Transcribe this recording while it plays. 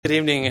Good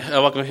evening.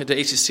 Welcome to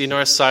HCC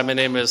Northside. My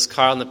name is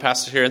Kyle. I'm the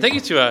pastor here. And thank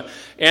you to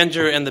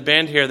Andrew and the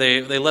band here.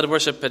 They led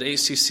worship at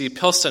HCC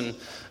Pilsen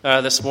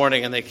this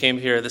morning, and they came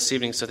here this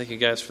evening. So thank you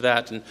guys for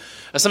that. And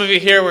some of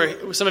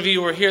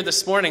you were here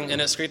this morning,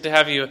 and it's great to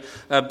have you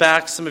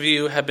back. Some of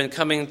you have been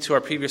coming to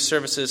our previous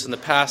services in the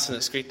past, and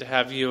it's great to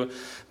have you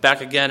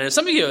back again. And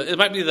some of you, it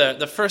might be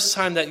the first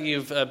time that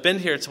you've been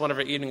here to one of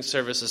our evening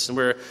services, and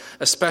we're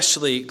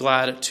especially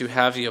glad to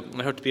have you.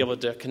 I hope to be able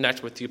to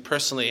connect with you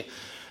personally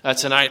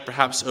tonight,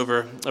 perhaps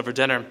over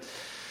dinner.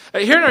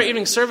 Here in our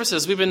evening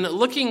services, we've been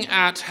looking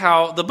at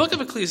how the book of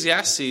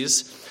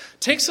Ecclesiastes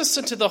takes us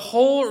into the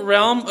whole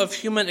realm of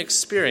human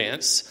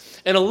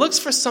experience, and it looks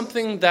for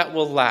something that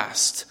will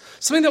last,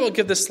 something that will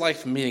give this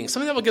life meaning,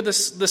 something that will give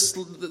this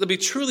that be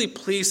truly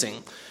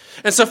pleasing.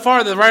 And so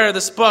far, the writer of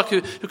this book,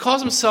 who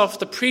calls himself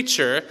the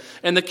preacher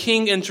and the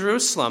king in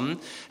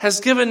Jerusalem, has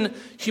given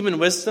human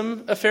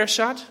wisdom a fair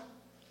shot,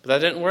 but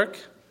that didn't work.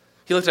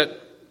 He looked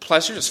at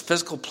pleasure, just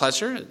physical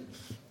pleasure.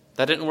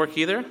 That didn't work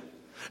either.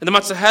 In the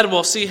months ahead,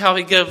 we'll see how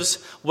he gives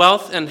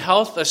wealth and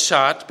health a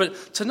shot.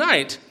 But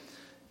tonight,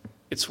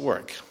 it's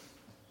work.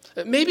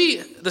 Maybe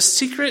the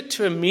secret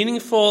to a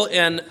meaningful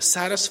and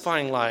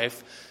satisfying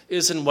life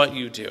is in what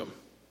you do,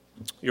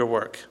 your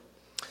work.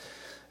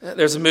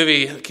 There's a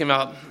movie that came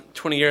out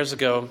 20 years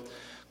ago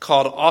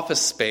called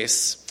Office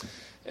Space.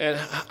 And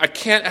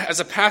as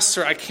a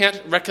pastor, I can't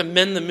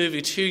recommend the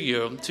movie to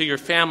you, to your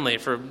family,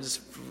 for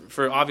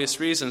obvious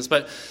reasons,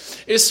 but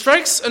it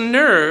strikes a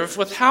nerve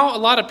with how a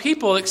lot of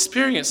people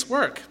experience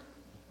work.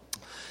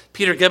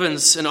 Peter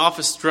Gibbons in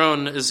Office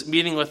Drone is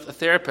meeting with a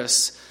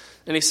therapist,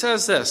 and he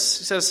says this.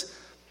 He says,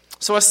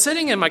 "So I was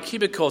sitting in my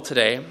cubicle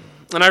today,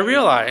 and I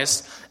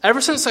realized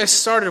ever since I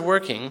started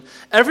working,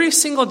 every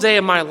single day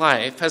of my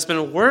life has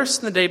been worse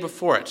than the day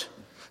before it.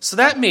 So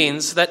that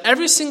means that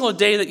every single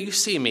day that you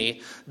see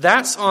me,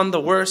 that's on the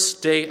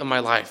worst day of my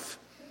life."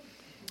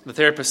 The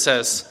therapist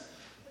says,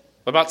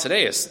 "What about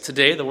today? Is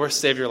today the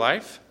worst day of your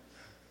life?"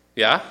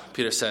 "Yeah,"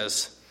 Peter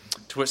says.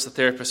 To which the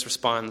therapist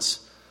responds,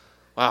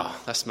 "Wow,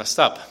 that's messed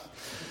up."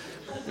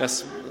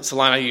 That's a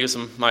line I use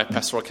in my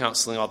pastoral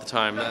counseling all the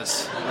time.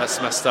 That's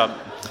messed up.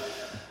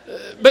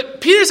 But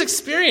Peter's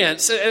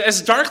experience,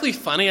 as darkly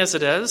funny as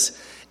it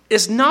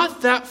is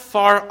not that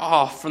far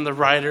off from the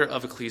writer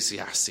of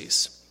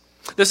Ecclesiastes.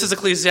 This is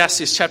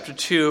Ecclesiastes chapter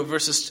 2,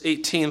 verses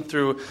 18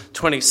 through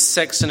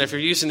 26. And if you're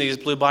using these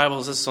blue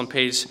Bibles, this is on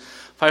page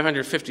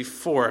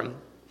 554.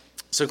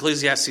 So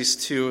Ecclesiastes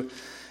 2,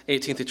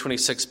 18 through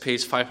 26,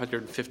 page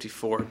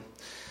 554.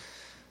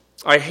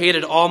 "I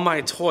hated all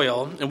my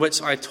toil, in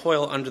which I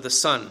toil under the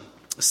sun,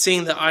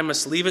 seeing that I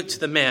must leave it to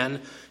the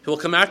man who will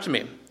come after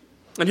me.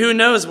 And who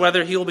knows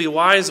whether he will be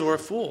wise or a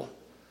fool?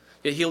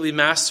 Yet he will be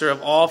master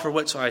of all for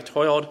which I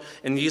toiled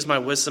and used my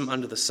wisdom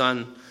under the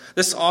sun.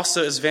 This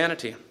also is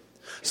vanity.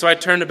 So I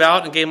turned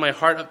about and gave my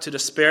heart up to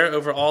despair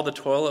over all the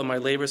toil of my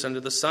labors under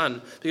the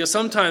sun. Because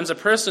sometimes a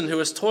person who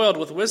has toiled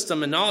with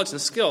wisdom and knowledge and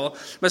skill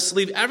must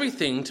leave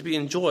everything to be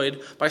enjoyed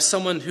by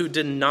someone who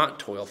did not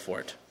toil for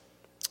it.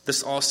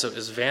 This also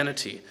is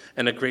vanity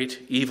and a great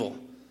evil.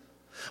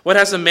 What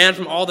has a man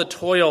from all the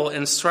toil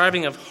and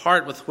striving of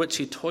heart with which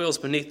he toils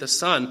beneath the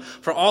sun?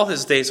 For all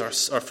his days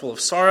are full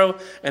of sorrow,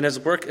 and his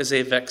work is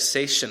a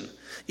vexation.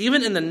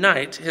 Even in the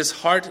night his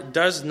heart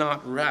does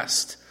not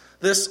rest.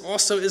 This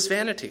also is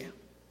vanity.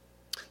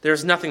 There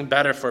is nothing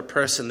better for a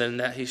person than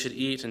that he should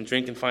eat and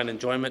drink and find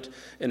enjoyment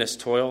in his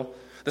toil.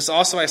 This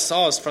also I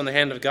saw is from the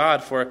hand of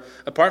God, for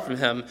apart from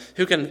him,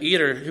 who can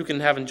eat or who can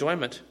have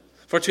enjoyment?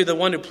 For to the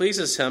one who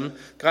pleases him,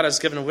 God has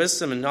given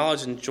wisdom and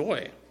knowledge and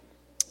joy.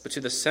 But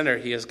to the sinner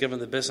he has given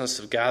the business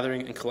of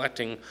gathering and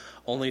collecting,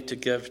 only to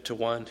give to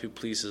one who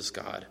pleases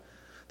God.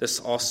 This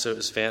also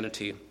is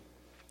vanity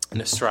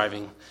and a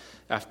striving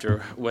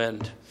after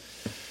wind."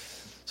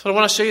 So what I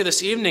want to show you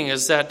this evening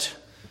is that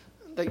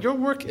your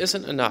work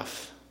isn't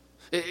enough.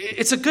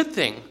 It's a good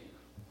thing,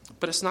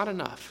 but it's not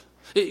enough.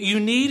 You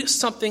need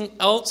something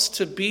else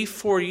to be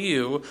for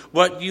you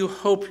what you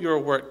hope your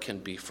work can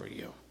be for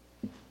you.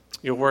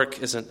 Your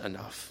work isn't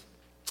enough.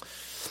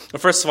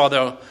 Well, first of all,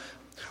 though,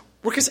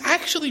 work is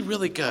actually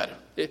really good.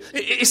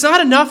 It's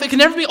not enough. It can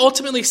never be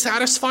ultimately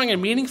satisfying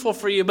and meaningful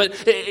for you,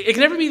 but it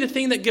can never be the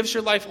thing that gives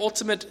your life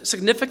ultimate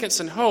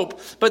significance and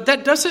hope. But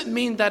that doesn't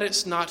mean that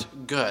it's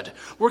not good.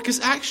 Work is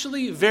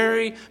actually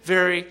very,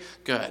 very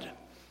good.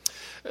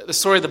 The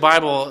story of the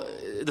Bible,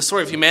 the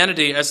story of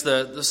humanity, as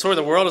the story of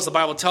the world, as the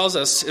Bible tells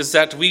us, is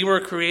that we were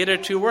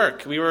created to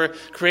work. We were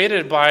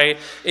created by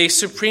a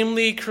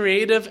supremely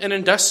creative and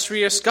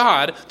industrious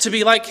God to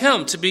be like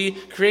him, to be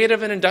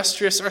creative and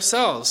industrious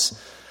ourselves.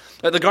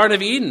 The Garden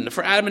of Eden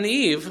for Adam and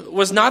Eve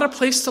was not a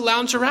place to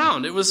lounge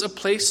around. It was a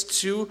place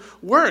to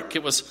work.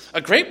 It was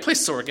a great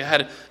place to work. It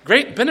had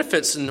great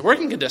benefits and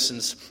working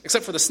conditions,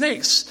 except for the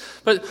snakes.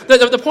 But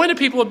the point of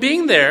people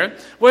being there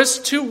was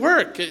to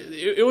work.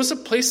 It was a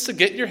place to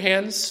get your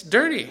hands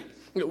dirty.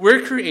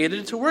 We're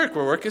created to work,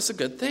 where work is a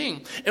good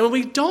thing. And when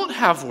we don't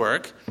have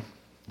work,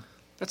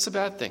 that's a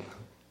bad thing.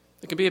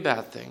 It can be a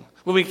bad thing.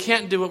 When we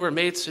can't do what we're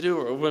made to do,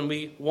 or when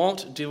we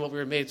won't do what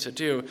we're made to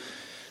do,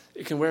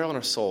 it can wear on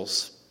our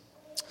souls.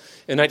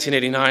 In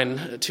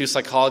 1989, two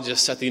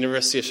psychologists at the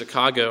University of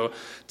Chicago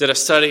did a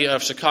study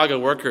of Chicago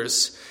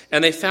workers,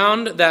 and they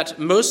found that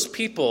most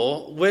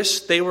people wish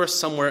they were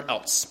somewhere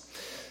else.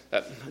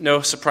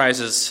 No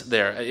surprises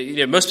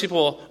there. Most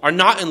people are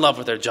not in love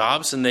with their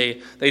jobs, and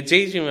they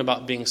daydream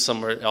about being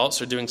somewhere else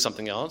or doing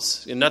something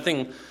else.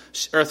 Nothing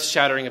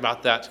earth-shattering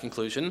about that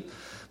conclusion.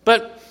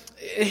 But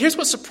here's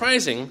what's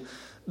surprising.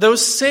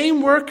 Those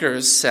same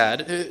workers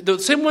said, the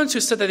same ones who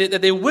said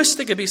that they wish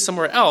they could be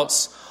somewhere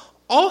else,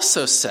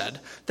 also said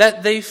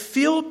that they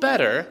feel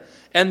better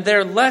and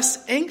they're less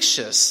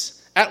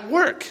anxious at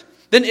work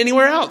than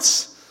anywhere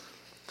else.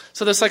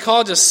 So the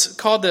psychologists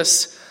called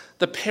this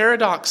the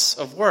paradox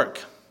of work,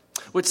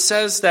 which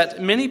says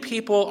that many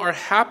people are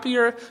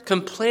happier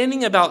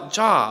complaining about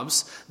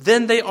jobs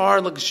than they are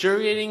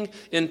luxuriating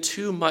in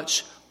too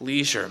much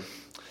leisure.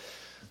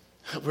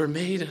 We're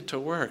made to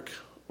work.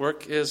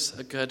 Work is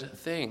a good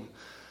thing.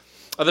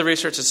 Other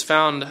research has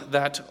found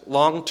that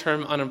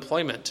long-term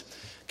unemployment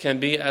can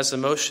be as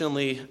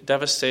emotionally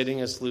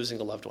devastating as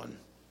losing a loved one.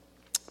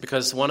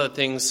 Because one of the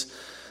things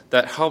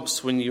that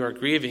helps when you are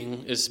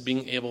grieving is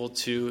being able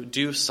to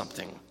do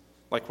something,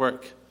 like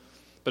work.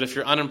 But if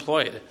you're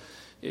unemployed,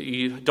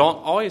 you don't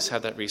always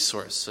have that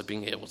resource of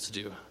being able to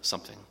do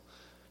something.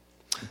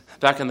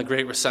 Back in the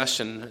Great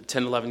Recession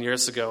 10, 11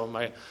 years ago,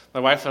 my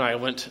wife and I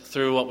went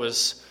through what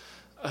was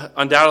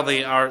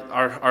undoubtedly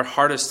our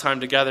hardest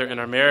time together in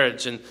our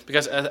marriage. And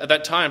because at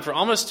that time, for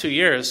almost 2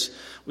 years,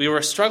 we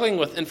were struggling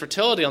with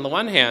infertility on the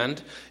one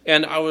hand,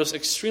 and I was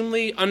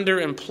extremely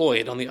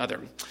underemployed on the other.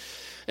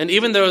 And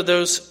even though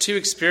those two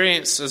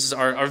experiences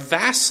are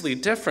vastly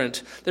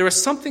different, there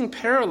was something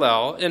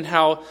parallel in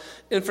how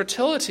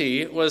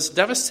infertility was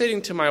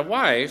devastating to my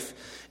wife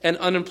and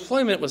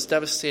unemployment was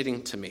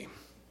devastating to me.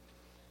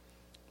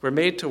 We're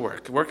made to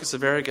work. Work is a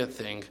very good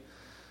thing.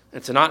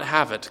 And to not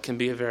have it can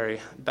be a very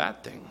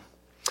bad thing.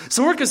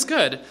 So work is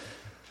good,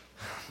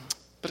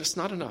 but it's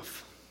not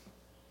enough.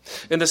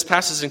 In this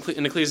passage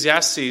in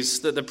Ecclesiastes,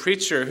 the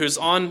preacher who's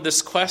on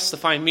this quest to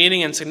find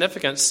meaning and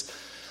significance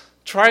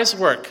tries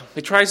work.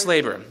 He tries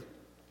labor.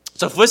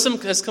 So if wisdom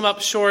has come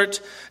up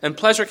short and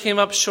pleasure came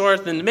up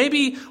short, then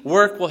maybe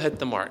work will hit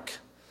the mark.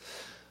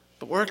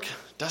 But work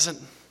doesn't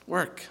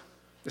work.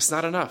 It's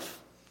not enough.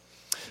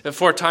 And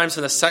 4 times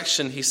in this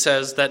section, he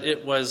says that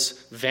it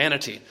was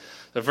vanity.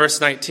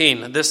 Verse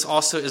 19, this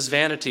also is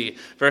vanity.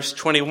 Verse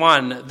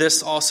 21,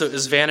 this also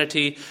is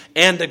vanity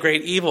and a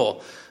great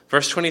evil.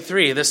 Verse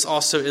 23, this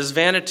also is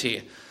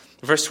vanity.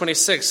 Verse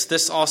 26,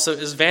 this also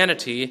is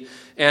vanity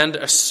and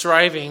a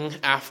striving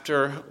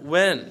after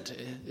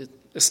wind.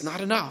 It's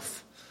not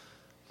enough.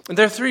 And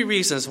there are 3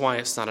 reasons why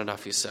it's not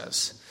enough, he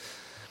says.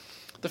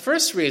 The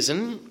first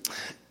reason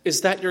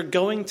is that you're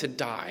going to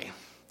die.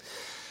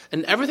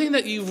 And everything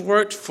that you've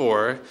worked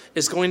for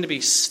is going to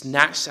be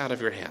snatched out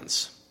of your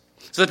hands.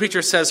 So the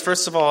preacher says,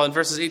 first of all, in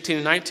verses 18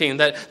 and 19,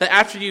 that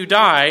after you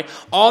die,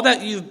 all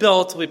that you've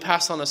built will be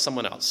passed on to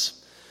someone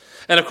else.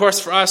 And of course,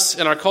 for us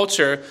in our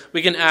culture,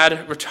 we can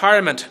add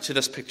retirement to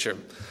this picture.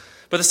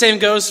 But the same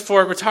goes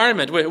for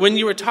retirement. When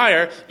you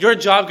retire, your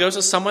job goes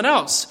to someone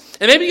else.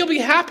 And maybe you'll be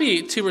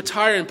happy to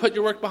retire and put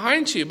your work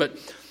behind you. But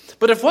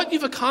if what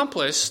you've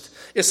accomplished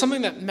is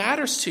something that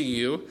matters to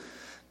you,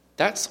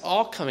 that's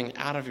all coming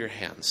out of your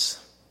hands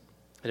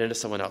and into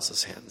someone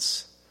else's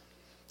hands.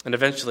 And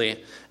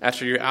eventually,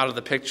 after you're out of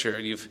the picture,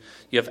 you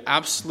have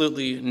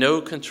absolutely no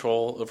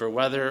control over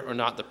whether or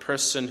not the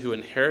person who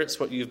inherits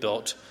what you've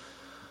built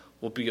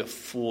will be a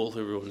fool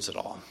who ruins it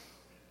all.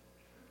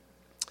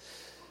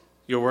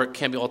 Your work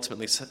can't be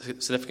ultimately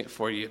significant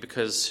for you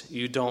because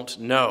you don't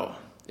know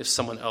if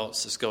someone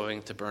else is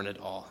going to burn it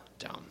all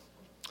down.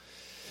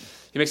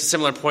 He makes a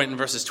similar point in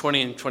verses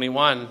 20 and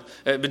 21,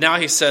 but now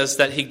he says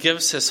that he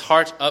gives his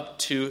heart up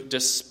to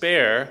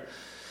despair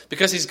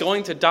because he's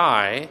going to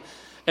die.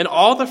 And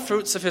all the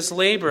fruits of his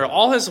labor,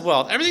 all his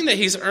wealth, everything that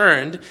he's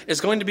earned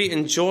is going to be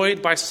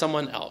enjoyed by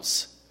someone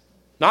else,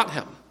 not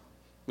him,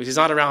 because he's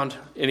not around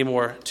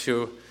anymore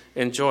to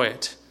enjoy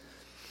it.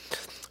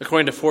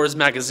 According to Forbes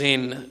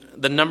magazine,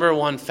 the number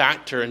one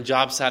factor in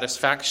job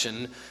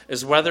satisfaction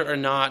is whether or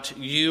not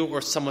you or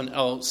someone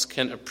else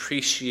can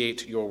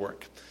appreciate your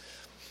work.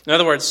 In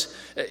other words,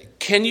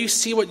 can you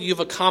see what you've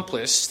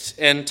accomplished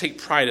and take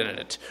pride in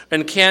it?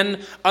 And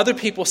can other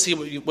people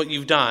see what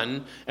you've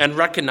done and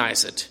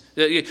recognize it?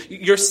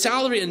 Your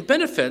salary and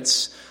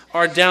benefits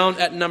are down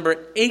at number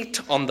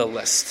 8 on the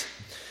list,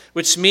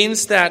 which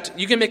means that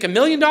you can make $1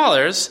 million,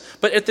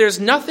 but if there's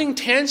nothing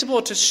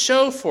tangible to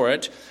show for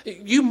it,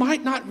 you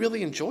might not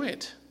really enjoy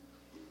it.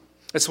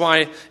 That's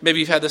why maybe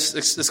you've had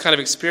this kind of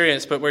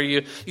experience, but where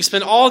you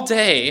spend all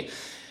day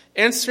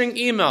answering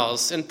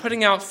emails and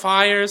putting out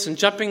fires and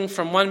jumping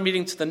from one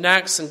meeting to the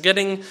next and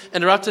getting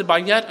interrupted by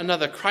yet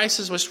another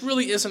crisis, which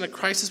really isn't a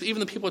crisis, but even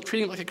the people are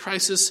treating it like a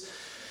crisis.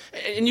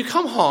 And you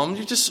come home,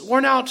 you're just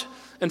worn out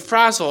and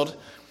frazzled,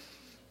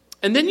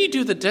 and then you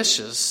do the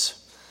dishes.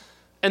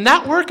 And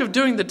that work of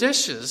doing the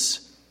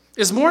dishes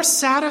is more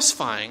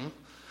satisfying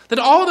That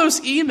all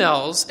those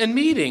emails and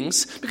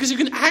meetings, because you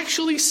can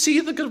actually see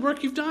the good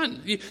work you've done.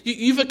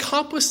 You've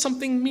accomplished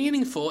something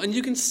meaningful, and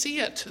you can see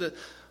it.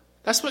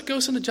 That's what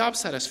goes into job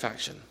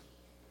satisfaction.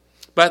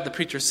 But the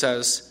preacher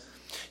says,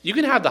 you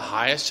can have the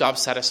highest job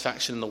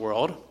satisfaction in the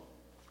world.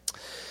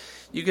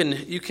 You can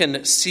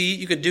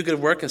do good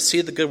work and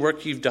see the good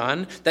work you've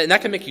done.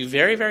 That can make you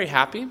very, very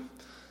happy,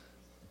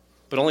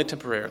 but only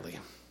temporarily,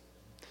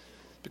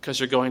 because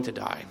you're going to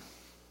die.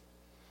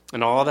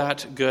 And all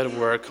that good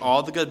work,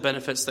 all the good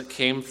benefits that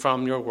came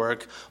from your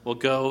work will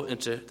go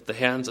into the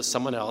hands of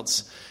someone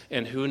else,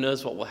 and who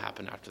knows what will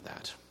happen after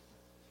that.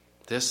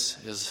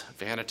 This is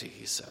vanity,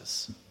 he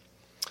says.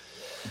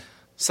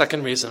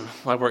 Second reason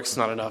why work's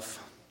not enough.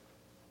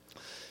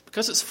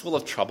 Because it's full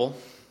of trouble.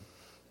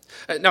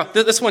 Now,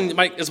 this one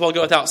might as well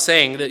go without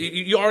saying, that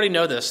you already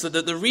know this.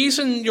 That the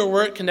reason your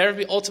work can never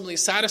be ultimately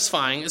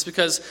satisfying is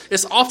because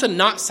it's often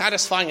not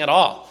satisfying at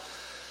all.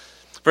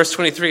 Verse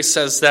 23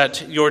 says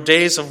that your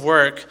days of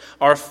work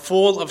are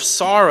full of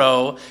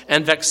sorrow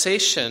and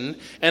vexation,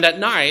 and at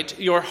night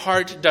your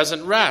heart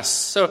doesn't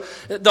rest. So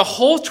the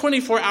whole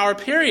 24-hour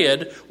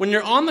period, when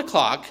you're on the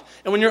clock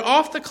and when you're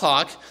off the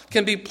clock,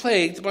 can be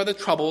plagued by the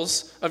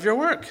troubles of your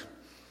work.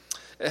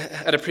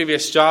 At a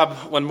previous job,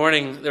 one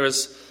morning there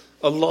was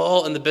a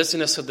lull in the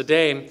busyness of the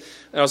day, and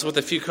I was with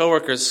a few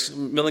coworkers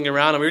milling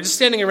around, and we were just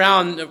standing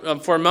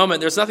around for a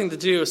moment. There's nothing to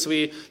do, so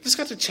we just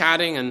got to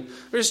chatting, and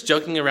we were just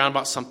joking around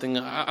about something.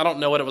 I don't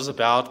know what it was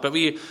about, but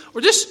we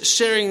were just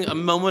sharing a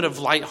moment of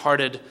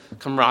lighthearted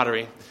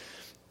camaraderie.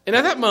 And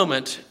at that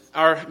moment,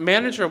 our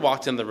manager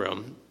walked in the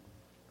room,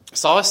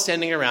 saw us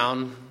standing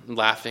around and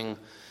laughing,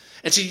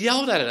 and she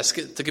yelled at us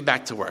to get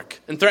back to work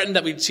and threatened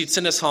that she'd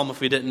send us home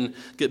if we didn't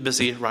get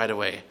busy right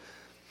away.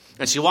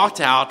 And she walked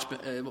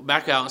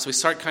back out, and so we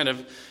start kind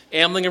of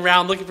ambling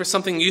around looking for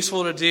something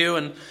useful to do.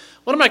 And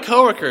one of my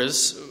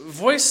coworkers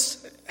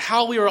voiced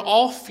how we were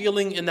all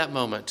feeling in that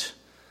moment.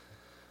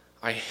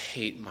 I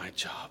hate my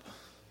job.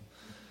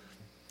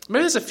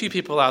 Maybe there's a few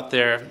people out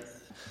there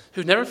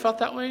who've never felt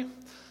that way,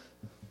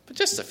 but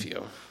just a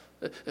few.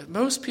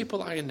 Most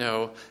people I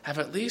know have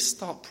at least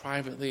thought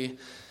privately,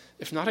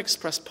 if not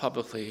expressed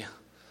publicly,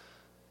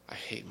 I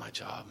hate my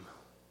job.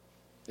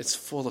 It's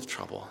full of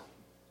trouble.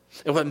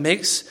 And what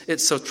makes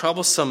it so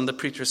troublesome, the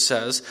preacher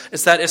says,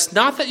 is that it's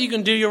not that you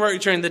can do your work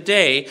during the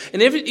day,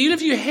 and even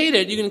if you hate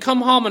it, you can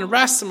come home and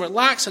rest and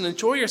relax and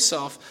enjoy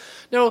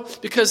yourself. No,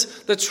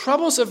 because the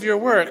troubles of your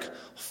work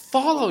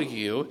follow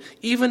you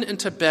even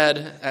into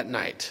bed at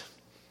night.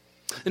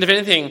 And if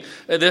anything,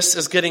 this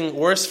is getting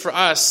worse for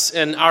us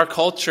in our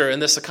culture, in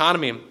this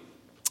economy.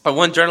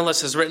 One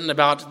journalist has written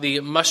about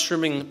the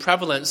mushrooming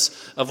prevalence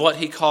of what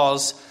he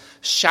calls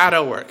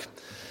shadow work.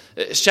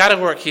 Shadow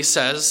work, he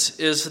says,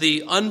 is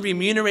the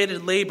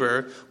unremunerated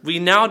labor we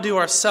now do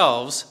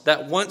ourselves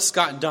that once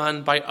got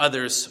done by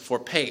others for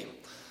pay,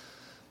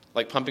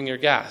 like pumping your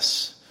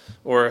gas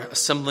or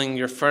assembling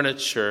your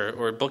furniture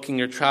or booking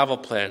your travel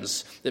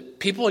plans. That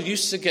people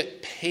used to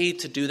get paid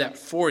to do that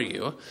for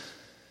you,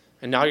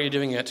 and now you're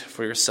doing it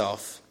for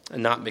yourself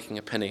and not making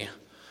a penny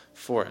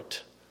for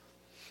it.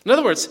 In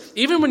other words,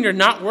 even when you're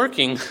not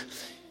working,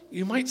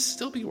 you might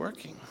still be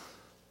working.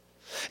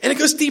 And it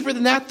goes deeper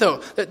than that, though.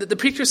 The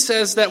preacher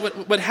says that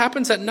what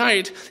happens at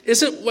night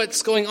isn't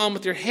what's going on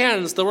with your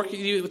hands, the work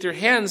you do with your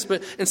hands,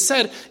 but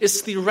instead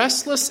it's the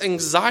restless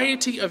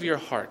anxiety of your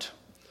heart.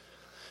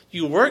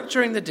 You work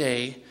during the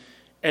day,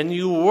 and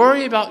you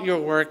worry about your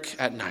work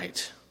at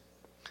night,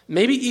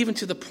 maybe even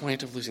to the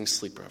point of losing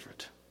sleep over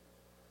it.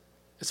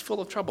 It's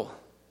full of trouble.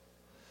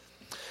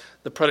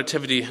 The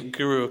productivity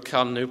guru,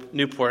 Cal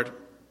Newport,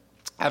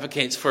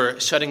 advocates for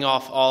shutting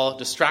off all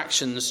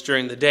distractions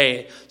during the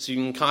day so you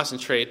can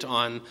concentrate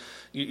on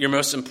your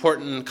most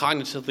important,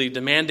 cognitively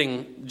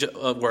demanding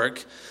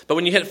work. But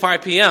when you hit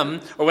 5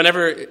 p.m. or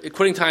whenever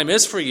quitting time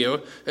is for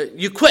you,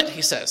 you quit,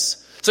 he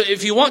says. So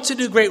if you want to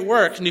do great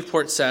work,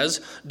 Newport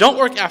says, don't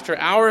work after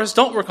hours,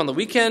 don't work on the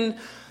weekend.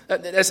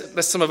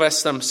 As some of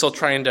us, I'm still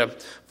trying to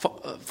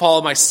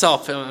follow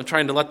myself, and I'm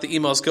trying to let the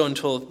emails go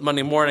until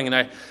Monday morning. And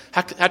I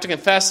have to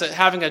confess that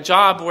having a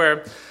job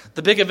where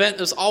the big event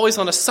is always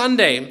on a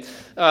Sunday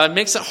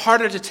makes it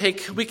harder to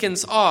take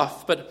weekends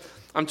off, but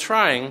I'm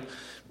trying.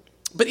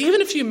 But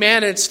even if you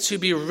manage to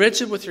be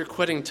rigid with your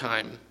quitting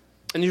time,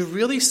 and you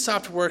really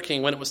stopped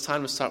working when it was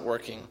time to stop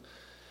working,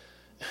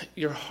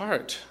 your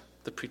heart,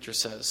 the preacher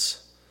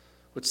says,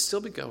 would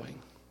still be going.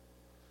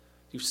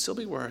 You'd still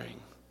be worrying.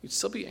 You'd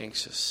still be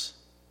anxious.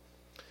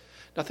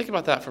 Now think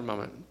about that for a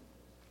moment.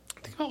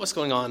 Think about what's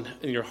going on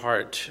in your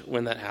heart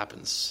when that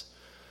happens.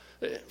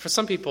 For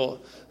some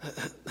people,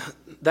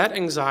 that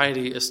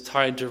anxiety is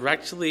tied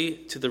directly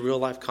to the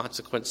real-life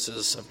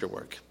consequences of your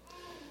work.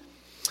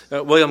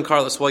 William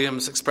Carlos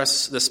Williams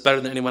expressed this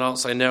better than anyone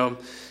else I know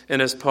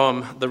in his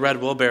poem, The Red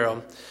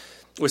Wheelbarrow,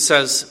 which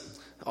says,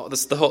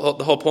 this is the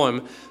whole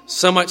poem,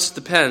 so much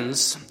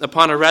depends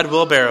upon a red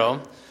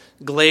wheelbarrow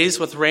glazed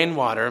with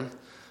rainwater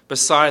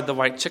beside the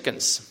white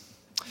chickens.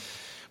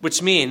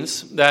 Which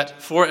means that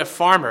for a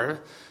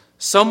farmer,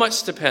 So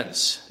much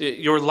depends,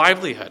 your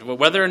livelihood,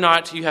 whether or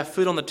not you have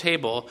food on the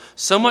table,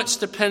 so much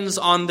depends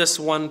on this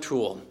one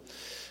tool.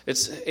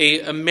 It's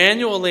a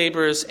manual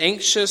laborer's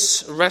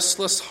anxious,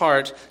 restless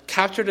heart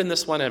captured in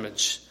this one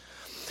image.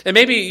 And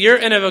maybe you're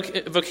in a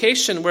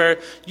vocation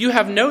where you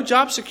have no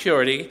job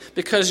security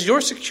because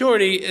your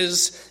security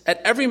is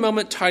at every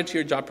moment tied to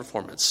your job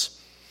performance.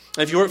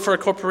 If you work for a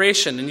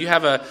corporation and you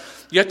have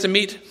to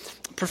meet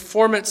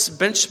performance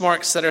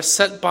benchmarks that are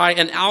set by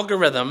an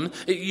algorithm,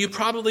 you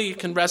probably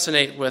can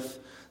resonate with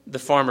the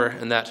farmer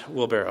in that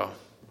wheelbarrow.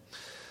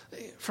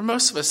 For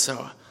most of us,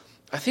 though,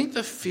 I think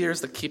the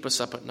fears that keep us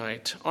up at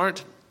night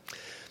aren't,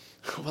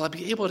 will I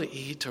be able to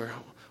eat, or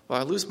will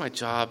I lose my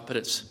job? But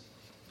it's,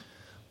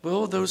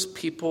 will those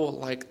people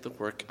like the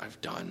work I've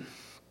done?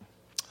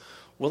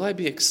 Will I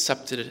be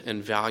accepted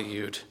and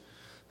valued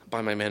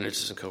by my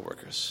managers and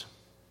coworkers?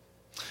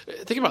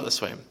 Think about it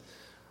this way.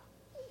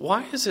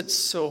 Why is it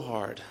so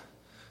hard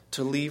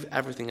to leave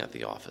everything at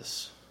the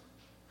office?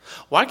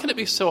 Why can it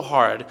be so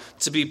hard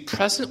to be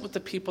present with the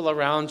people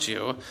around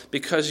you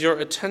because your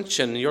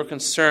attention, your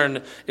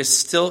concern is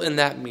still in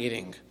that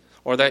meeting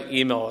or that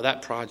email or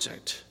that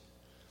project?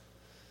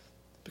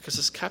 Because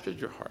it's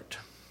captured your heart.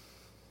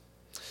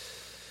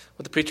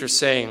 What the preacher is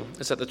saying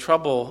is that the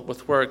trouble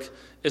with work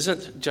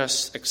isn't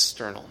just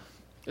external.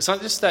 It's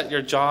not just that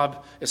your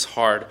job is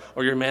hard,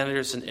 or your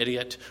manager's an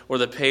idiot, or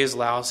the pay is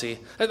lousy.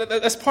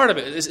 That's part of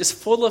it. It's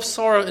full of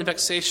sorrow and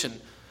vexation.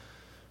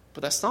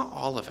 But that's not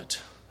all of it.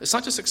 It's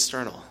not just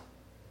external.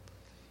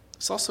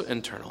 It's also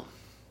internal.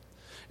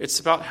 It's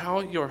about how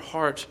your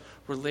heart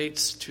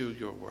relates to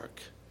your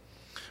work,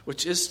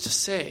 which is to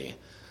say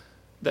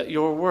that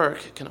your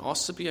work can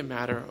also be a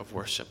matter of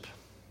worship.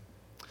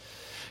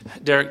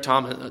 Derek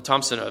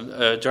Thompson,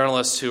 a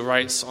journalist who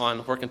writes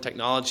on work and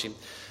technology,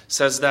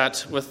 says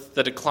that with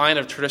the decline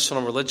of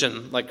traditional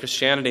religion like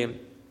Christianity,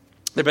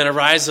 there's been a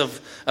rise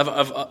of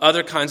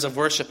other kinds of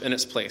worship in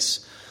its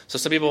place. So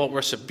some people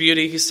worship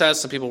beauty, he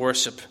says. Some people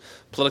worship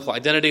political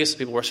identity. Some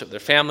people worship their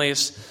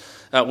families.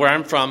 Where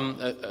I'm from,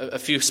 a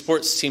few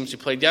sports teams who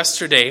played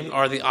yesterday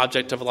are the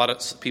object of a lot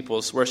of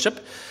people's worship.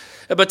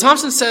 But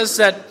Thompson says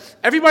that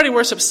everybody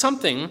worships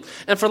something,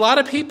 and for a lot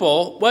of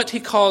people, what he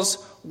calls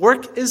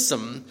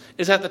workism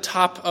is at the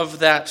top of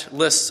that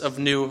list of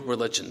new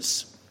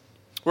religions.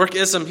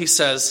 Workism, he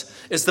says,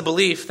 is the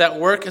belief that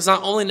work is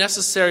not only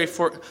necessary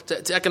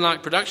to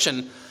economic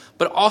production,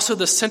 but also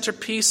the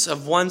centerpiece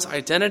of one's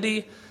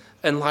identity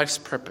and life's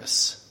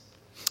purpose.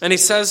 And he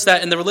says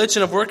that in the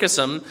religion of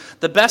workism,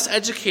 the best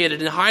educated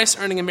and highest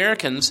earning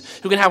Americans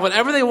who can have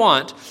whatever they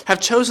want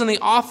have chosen the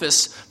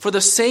office for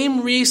the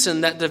same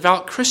reason that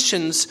devout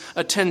Christians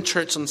attend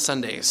church on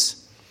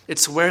Sundays.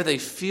 It's where they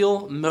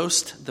feel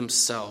most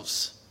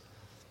themselves.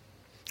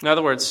 In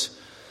other words,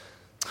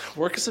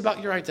 work is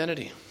about your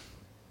identity.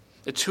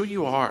 It's who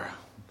you are.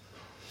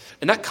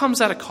 And that comes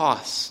at a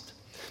cost.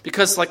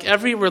 Because like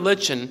every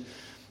religion,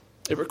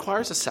 it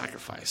requires a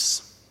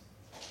sacrifice.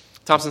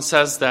 Thompson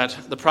says that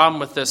the problem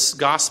with this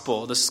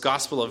gospel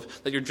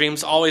of that your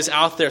dream's always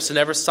out there, so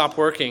never stop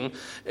working,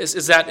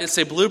 is that it's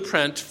a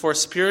blueprint for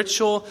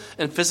spiritual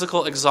and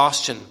physical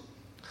exhaustion.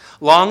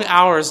 Long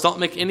hours don't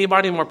make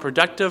anybody more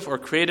productive or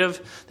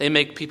creative. They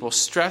make people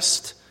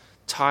stressed,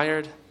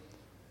 tired,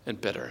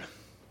 and bitter.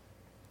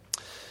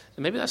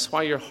 And maybe that's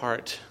why your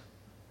heart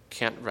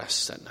can't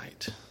rest at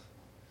night.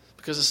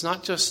 Because it's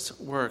not just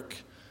work,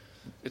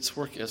 it's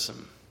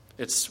workism.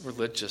 It's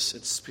religious,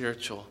 it's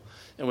spiritual.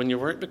 And when your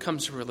work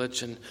becomes a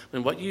religion,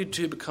 when what you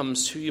do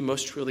becomes who you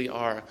most truly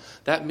are,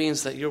 that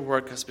means that your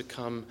work has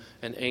become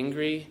an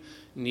angry,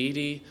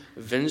 needy,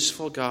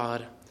 vengeful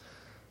God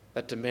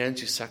that demands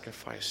you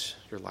sacrifice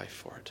your life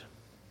for it.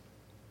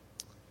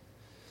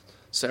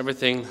 So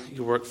everything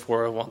you work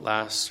for won't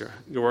last.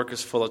 Your work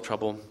is full of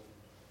trouble.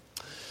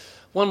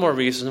 One more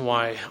reason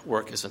why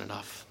work isn't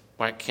enough,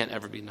 why it can't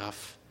ever be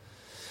enough.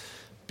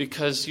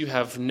 Because you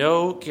have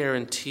no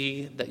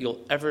guarantee that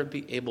you'll ever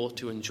be able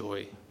to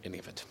enjoy any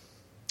of it.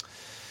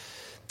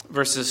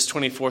 Verses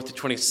 24 to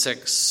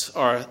 26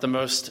 are the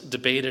most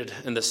debated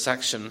in this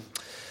section.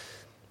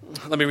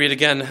 Let me read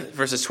again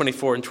verses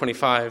 24 and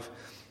 25.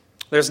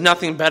 There's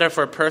nothing better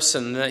for a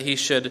person than that he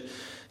should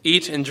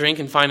eat and drink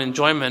and find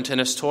enjoyment in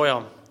his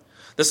toil.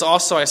 This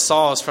also I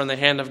saw is from the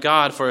hand of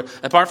God, for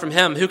apart from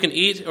him, who can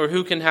eat or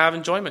who can have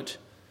enjoyment?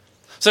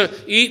 So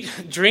eat,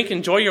 drink,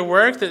 enjoy your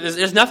work.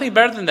 There's nothing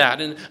better than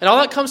that. And all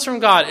that comes from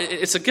God.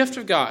 It's a gift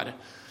of God.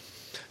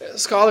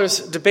 Scholars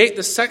debate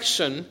this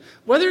section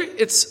whether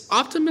it's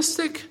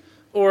optimistic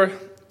or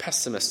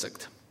pessimistic.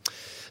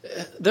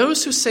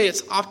 Those who say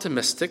it's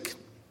optimistic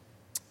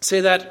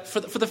say that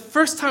for the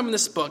first time in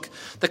this book,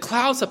 the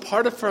clouds have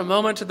parted for a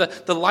moment,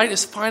 the light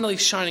is finally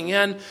shining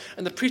in,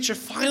 and the preacher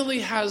finally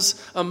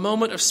has a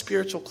moment of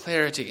spiritual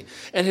clarity.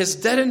 And his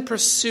dead-end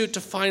pursuit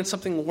to find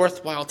something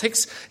worthwhile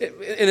takes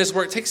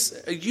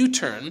a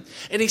U-turn,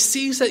 and he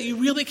sees that you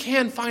really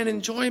can find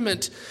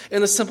enjoyment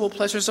in the simple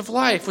pleasures of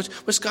life,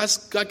 which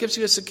God gives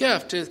you as a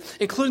gift,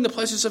 including the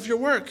pleasures of your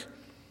work.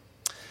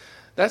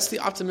 That's the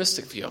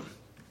optimistic view.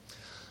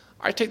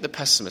 I take the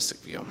pessimistic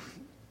view.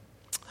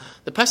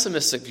 The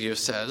pessimistic view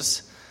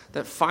says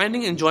that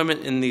finding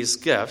enjoyment in these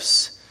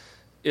gifts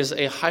is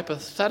a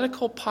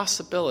hypothetical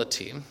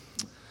possibility,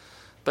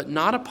 but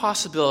not a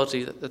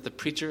possibility that the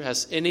preacher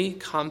has any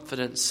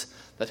confidence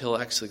that he'll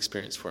actually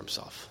experience for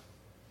himself.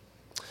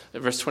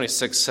 Verse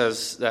 26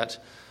 says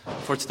that,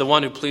 "For to the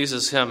one who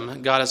pleases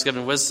him, God has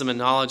given wisdom and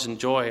knowledge and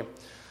joy,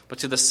 but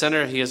to the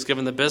sinner he has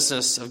given the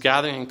business of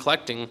gathering and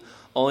collecting,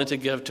 only to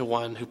give to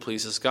one who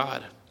pleases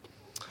God."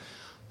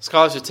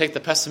 Scholars who take the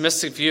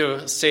pessimistic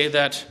view say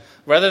that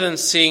rather than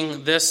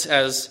seeing this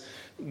as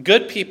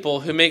good people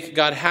who make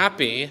God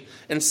happy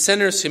and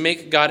sinners who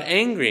make God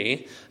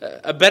angry,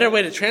 a better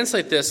way to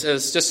translate this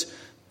is just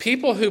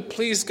people who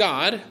please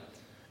God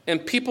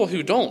and people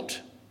who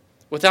don't,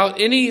 without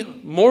any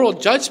moral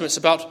judgments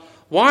about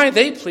why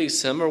they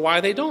please him or why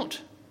they don't.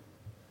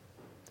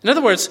 In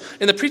other words,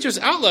 in the preacher's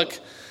outlook,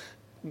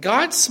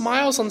 God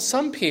smiles on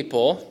some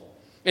people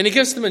and he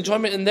gives them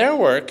enjoyment in their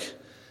work,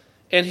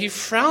 and he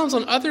frowns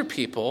on other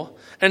people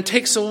and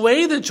takes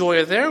away the joy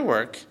of their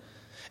work.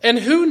 And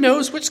who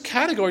knows which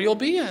category you'll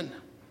be in?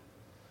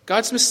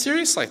 God's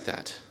mysterious like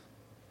that.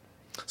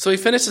 So he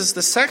finishes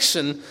the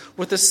section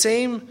with the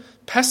same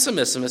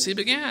pessimism as he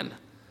began.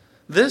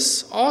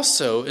 This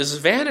also is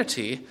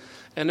vanity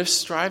and is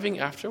striving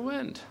after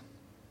wind.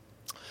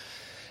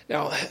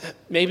 Now,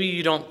 maybe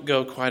you don't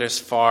go quite as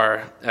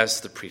far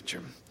as the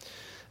preacher.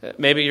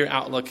 Maybe your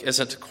outlook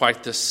isn't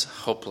quite this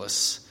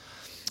hopeless.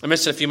 I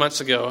mentioned a few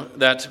months ago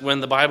that when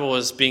the Bible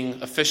was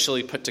being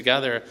officially put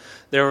together,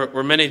 there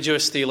were many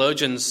Jewish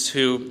theologians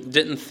who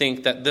didn't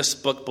think that this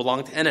book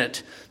belonged in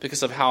it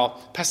because of how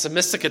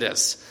pessimistic it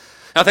is.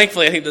 Now,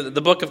 thankfully, I think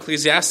the book of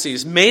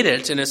Ecclesiastes made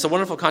it, and it's a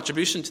wonderful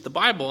contribution to the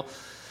Bible,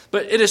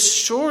 but it is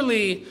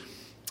surely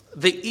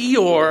the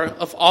Eeyore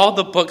of all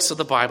the books of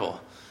the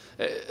Bible.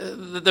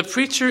 The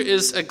preacher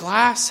is a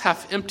glass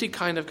half empty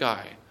kind of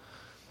guy.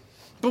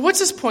 But what's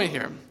his point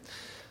here?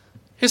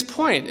 His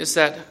point is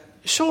that,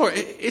 sure,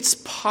 it's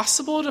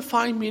possible to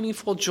find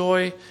meaningful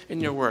joy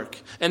in your work.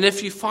 And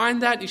if you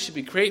find that, you should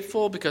be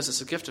grateful because it's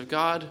a gift of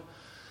God.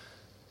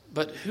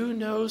 But who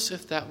knows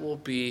if that will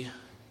be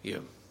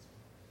you?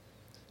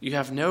 You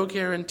have no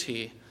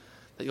guarantee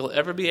that you'll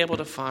ever be able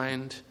to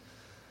find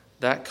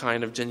that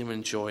kind of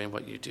genuine joy in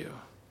what you do.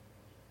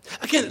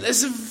 Again,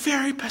 it's a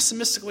very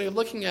pessimistic way of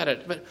looking at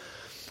it, but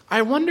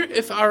I wonder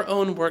if our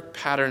own work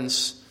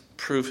patterns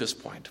prove his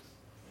point.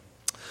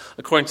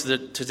 According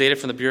to data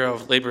from the Bureau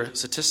of Labor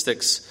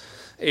Statistics,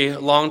 a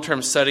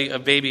long-term study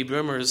of baby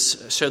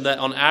boomers showed that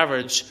on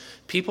average,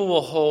 people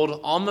will hold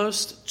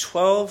almost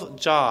 12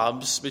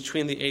 jobs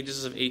between the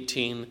ages of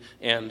 18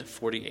 and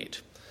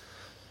 48.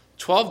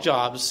 12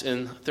 jobs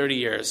in 30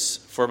 years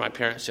for my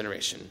parents'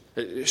 generation.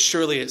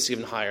 Surely it's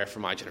even higher for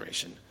my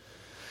generation.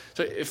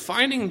 So if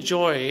finding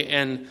joy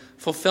and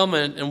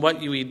fulfillment in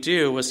what we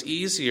do was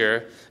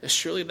easier,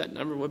 surely that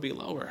number would be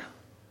lower.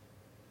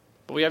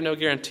 But we have no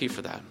guarantee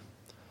for that.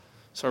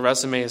 So our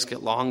resumes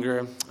get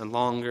longer and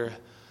longer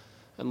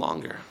and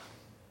longer.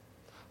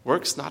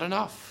 Work's not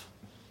enough.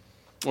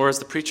 Or as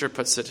the preacher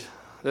puts it,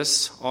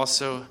 this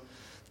also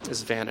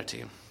is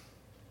vanity.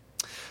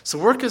 So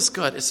work is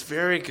good. It's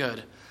very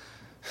good.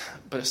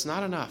 But it's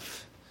not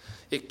enough.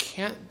 It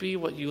can't be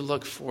what you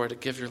look for to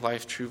give your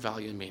life true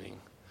value and meaning.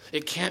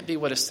 It can't be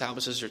what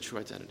establishes your true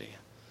identity.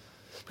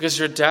 Because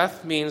your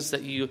death means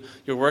that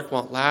your work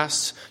won't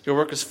last, your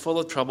work is full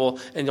of trouble,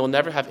 and you'll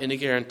never have any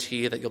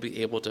guarantee that you'll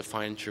be able to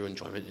find true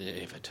enjoyment in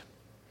any of it.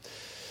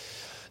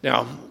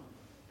 Now,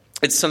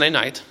 it's Sunday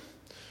night.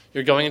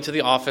 You're going into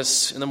the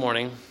office in the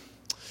morning.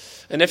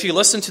 And if you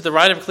listen to the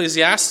writer of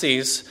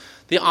Ecclesiastes,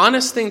 the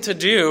honest thing to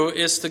do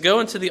is to go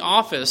into the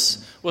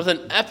office with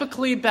an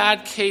epically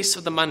bad case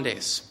of the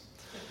Mondays.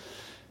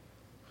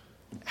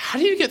 How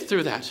do you get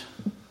through that?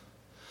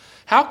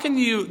 How can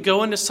you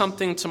go into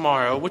something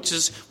tomorrow, which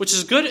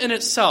is good in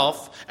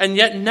itself, and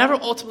yet never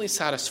ultimately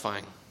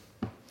satisfying?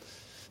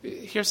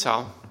 Here's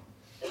how.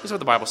 Here's what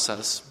the Bible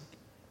says.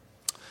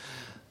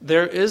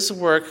 There is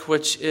work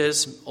which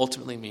is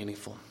ultimately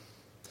meaningful.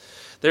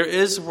 There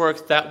is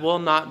work that will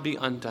not be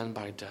undone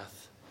by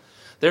death.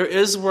 There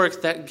is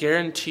work that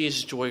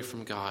guarantees joy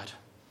from God.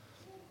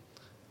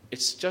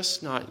 It's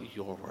just not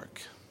your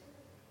work.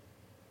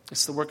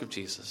 It's the work of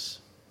Jesus.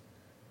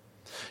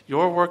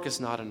 Your work is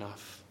not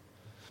enough.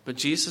 But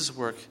Jesus'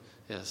 work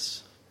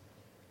is.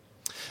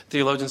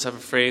 Theologians have a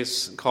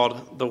phrase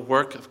called the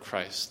work of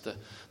Christ.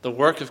 The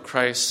work of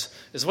Christ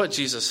is what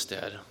Jesus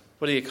did,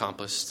 what he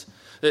accomplished.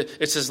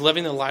 It's his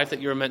living the life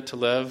that you were meant to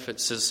live.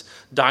 It's his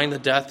dying the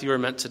death you were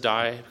meant to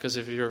die because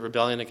of your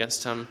rebellion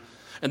against him.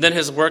 And then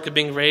his work of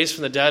being raised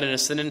from the dead and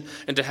ascending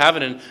into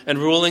heaven and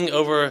ruling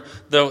over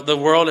the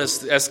world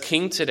as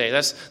king today.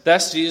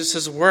 That's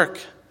Jesus' work.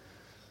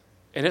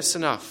 And it's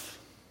enough.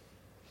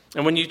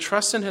 And when you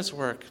trust in his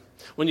work,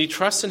 when you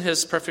trust in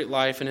his perfect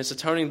life and his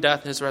atoning death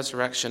and his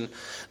resurrection,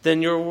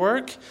 then your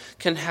work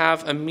can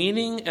have a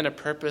meaning and a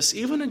purpose,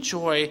 even a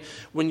joy,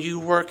 when you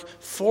work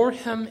for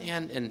him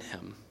and in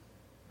him.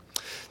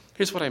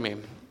 Here's what I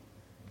mean.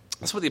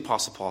 That's what the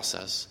Apostle Paul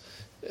says.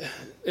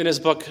 In his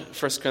book,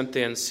 1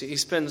 Corinthians, he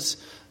spends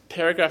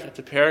paragraph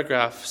after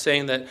paragraph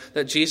saying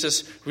that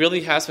Jesus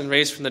really has been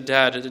raised from the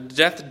dead.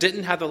 Death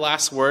didn't have the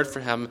last word for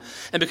him.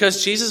 And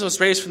because Jesus was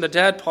raised from the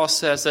dead, Paul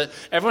says that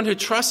everyone who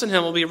trusts in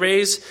him will be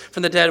raised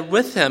from the dead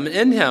with him,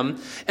 in him.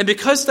 And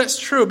because that's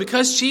true,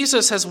 because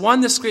Jesus has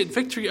won this great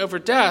victory over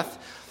death,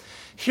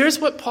 here's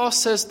what Paul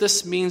says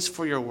this means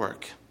for your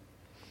work.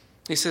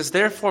 He says,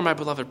 therefore, my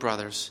beloved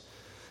brothers,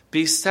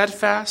 be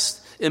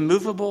steadfast,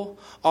 immovable,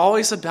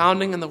 always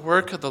abounding in the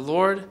work of the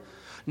Lord,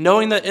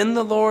 knowing that in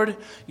the Lord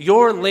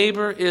your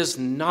labor is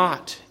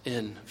not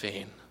in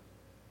vain.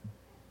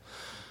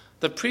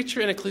 The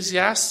preacher in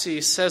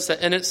Ecclesiastes says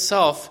that in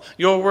itself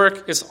your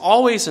work is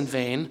always in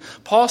vain.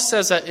 Paul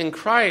says that in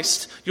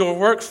Christ, your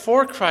work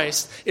for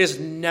Christ is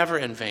never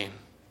in vain.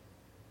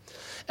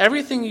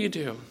 Everything you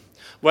do,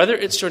 whether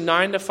it's your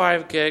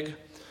 9-to-5 gig,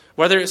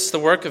 whether it's the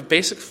work of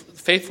basic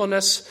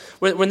faithfulness,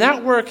 when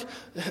that work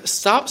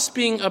stops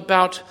being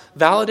about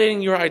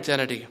validating your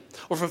identity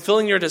or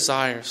fulfilling your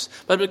desires,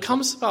 but it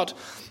becomes about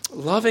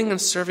loving and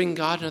serving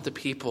God and other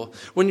people,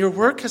 when your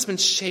work has been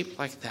shaped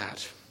like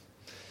that,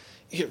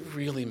 it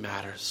really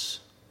matters.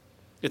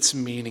 It's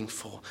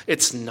meaningful.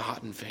 It's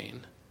not in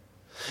vain.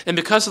 And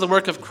because of the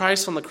work of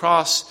Christ on the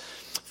cross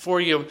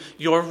for you,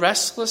 your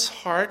restless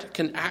heart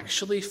can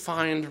actually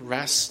find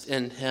rest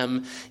in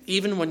him,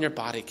 even when your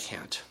body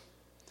can't.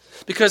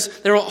 Because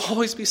there will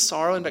always be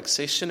sorrow and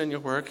vexation in your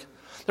work.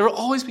 There will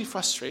always be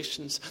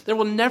frustrations. There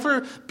will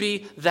never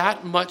be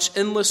that much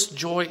endless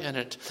joy in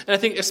it. And I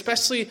think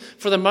especially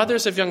for the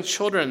mothers of young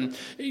children,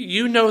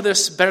 you know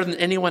this better than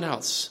anyone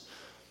else.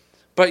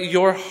 But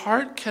your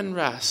heart can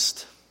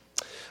rest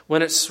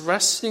when it's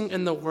resting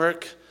in the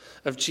work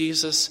of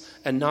Jesus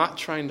and not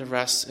trying to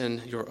rest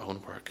in your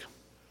own work.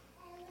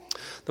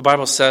 The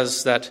Bible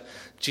says that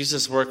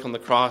Jesus' work on the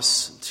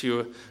cross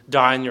to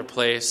die in your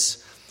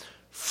place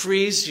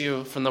frees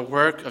you from the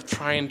work of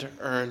trying to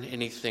earn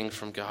anything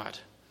from God.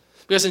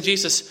 Because in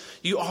Jesus,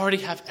 you already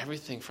have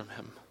everything from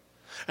him.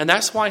 And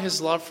that's why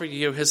his love for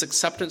you, his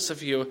acceptance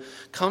of you,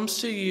 comes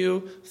to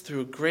you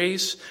through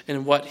grace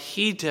and what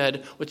he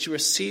did, which you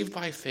received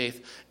by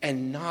faith,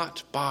 and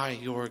not by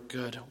your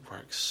good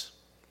works.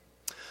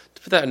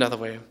 To put that another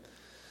way,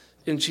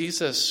 in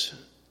Jesus,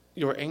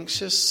 your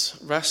anxious,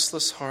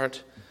 restless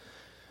heart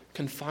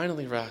can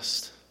finally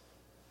rest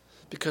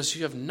because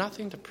you have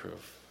nothing to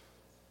prove,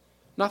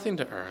 nothing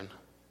to earn.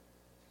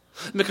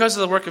 Because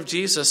of the work of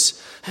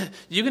Jesus,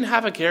 you can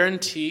have a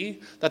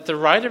guarantee that the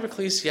writer of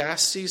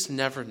Ecclesiastes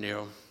never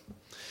knew.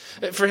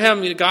 For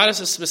him, God is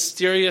this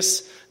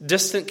mysterious,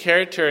 distant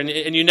character,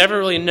 and you never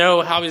really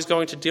know how he's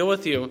going to deal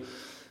with you.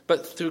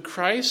 But through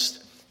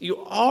Christ, you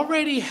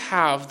already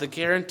have the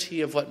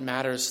guarantee of what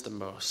matters the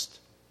most.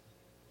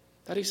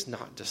 That he's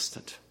not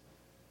distant.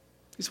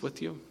 He's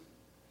with you.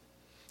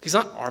 He's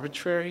not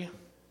arbitrary.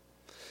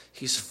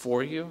 He's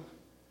for you.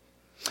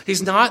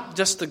 He's not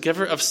just the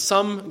giver of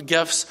some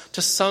gifts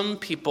to some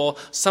people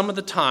some of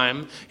the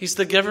time. He's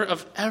the giver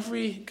of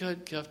every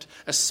good gift,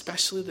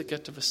 especially the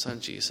gift of his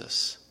son,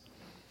 Jesus.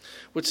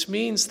 Which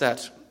means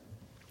that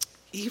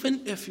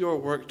even if your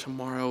work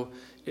tomorrow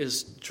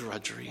is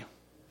drudgery,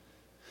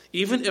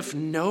 even if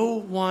no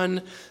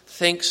one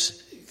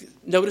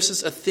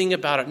notices a thing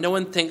about it, no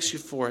one thanks you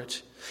for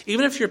it,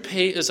 even if your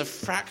pay is a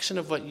fraction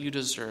of what you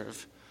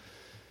deserve,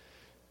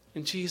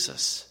 in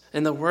Jesus,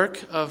 in the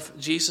work of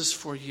Jesus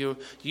for you,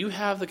 you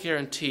have the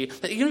guarantee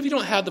that even if you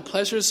don't have the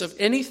pleasures of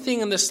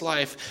anything in this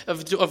life,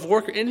 of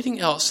work or anything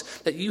else,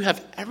 that you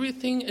have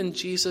everything in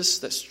Jesus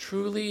that's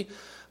truly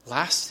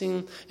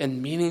lasting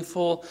and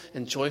meaningful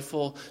and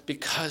joyful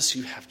because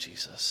you have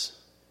Jesus.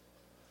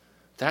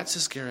 That's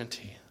his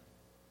guarantee.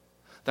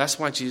 That's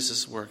why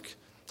Jesus' work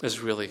is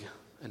really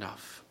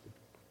enough.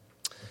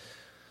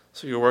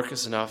 So your work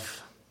is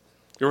enough.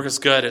 Your work is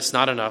good. It's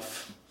not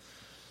enough.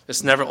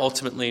 It's never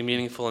ultimately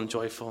meaningful and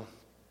joyful.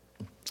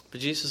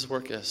 But Jesus'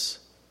 work is.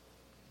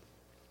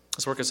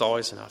 His work is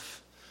always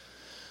enough.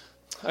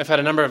 I've had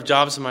a number of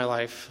jobs in my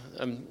life.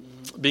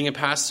 Being a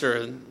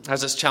pastor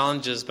has its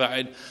challenges,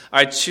 but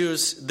I'd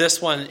choose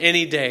this one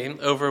any day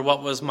over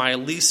what was my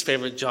least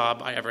favorite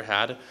job I ever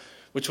had,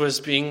 which was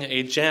being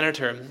a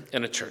janitor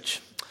in a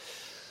church.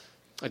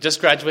 I just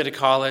graduated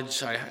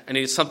college. I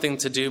needed something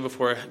to do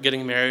before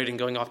getting married and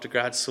going off to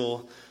grad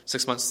school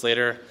 6 months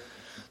later.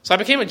 So I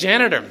became a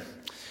janitor.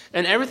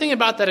 And everything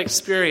about that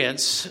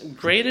experience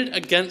graded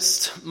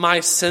against my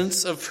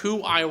sense of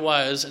who I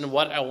was and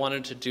what I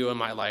wanted to do in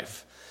my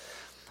life.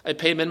 I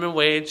paid minimum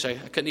wage. I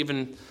couldn't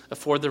even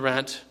afford the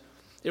rent.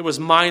 It was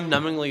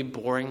mind-numbingly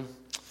boring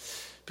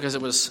because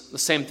it was the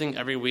same thing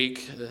every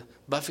week,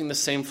 buffing the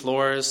same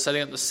floors,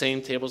 setting up the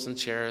same tables and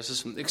chairs.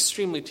 It was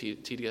extremely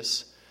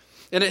tedious.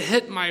 And it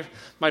hit my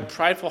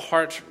prideful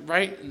heart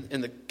right in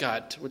the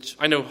gut, which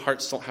I know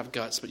hearts don't have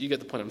guts, but you get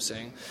the point I'm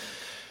saying.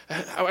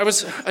 I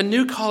was a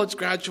new college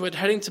graduate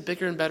heading to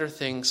bigger and better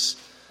things.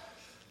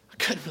 I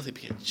couldn't really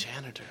be a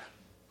janitor,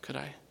 could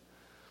I?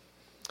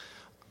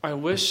 I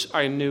wish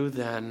I knew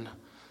then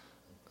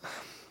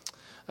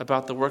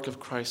about the work of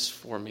Christ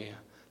for me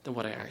than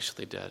what I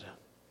actually did.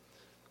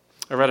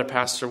 I read a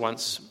pastor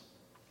once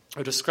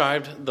who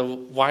described the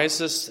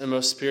wisest and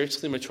most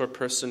spiritually mature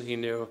person he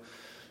knew,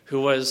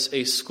 who was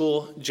a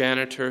school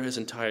janitor his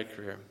entire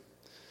career.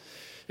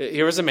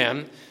 Here was a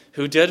man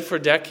who did for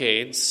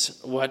decades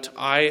what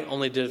I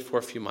only did for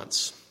a few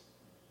months.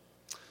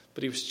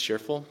 But he was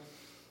cheerful.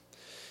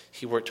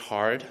 He worked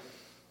hard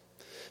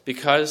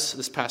because,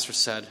 this pastor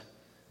said,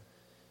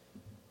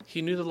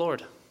 he knew the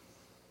Lord.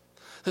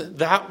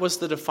 That was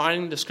the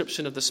defining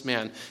description of this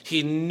man.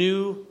 He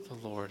knew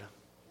the Lord.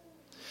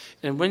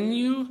 And when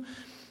you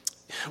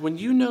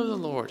know the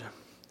Lord,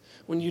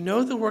 when you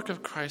know the work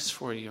of Christ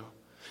for you,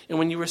 and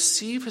when you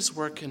receive his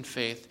work in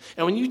faith,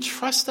 and when you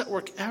trust that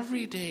work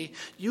every day,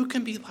 you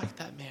can be like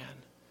that man.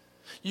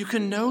 You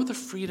can know the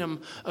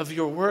freedom of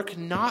your work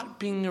not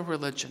being a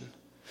religion.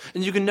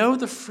 And you can know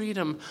the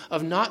freedom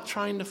of not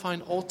trying to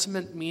find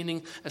ultimate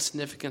meaning and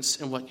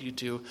significance in what you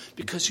do,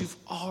 because you've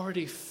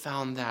already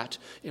found that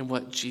in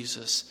what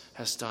Jesus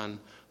has done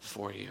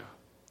for you.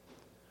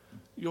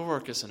 Your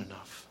work isn't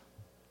enough,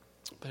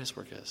 but his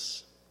work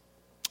is.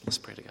 Let's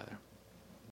pray together.